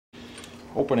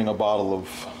Opening a bottle of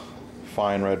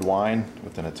fine red wine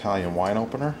with an Italian wine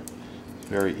opener. It's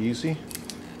very easy.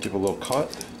 Give a little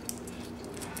cut.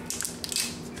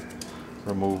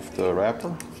 Remove the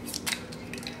wrapper.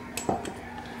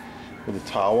 With a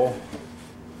towel,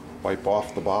 wipe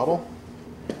off the bottle.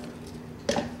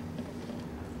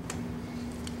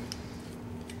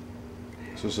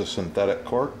 This is a synthetic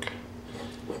cork.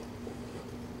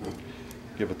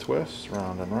 Give a twist,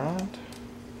 round and round,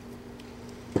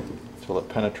 until it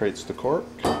penetrates the cork.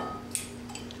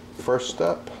 First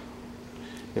step,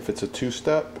 if it's a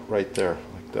two-step, right there,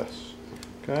 like this.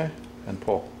 Okay? And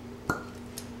pull.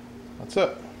 That's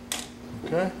it.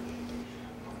 Okay?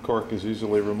 Cork is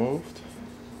easily removed.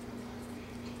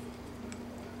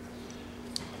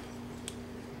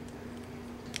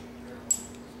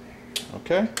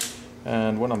 Okay?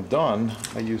 And when I'm done,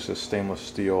 I use a stainless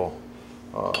steel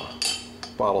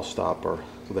bottle stopper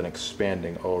with an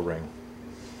expanding O-ring.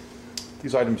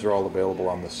 These items are all available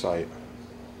on the site,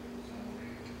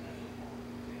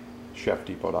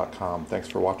 chefdepot.com. Thanks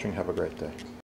for watching. Have a great day.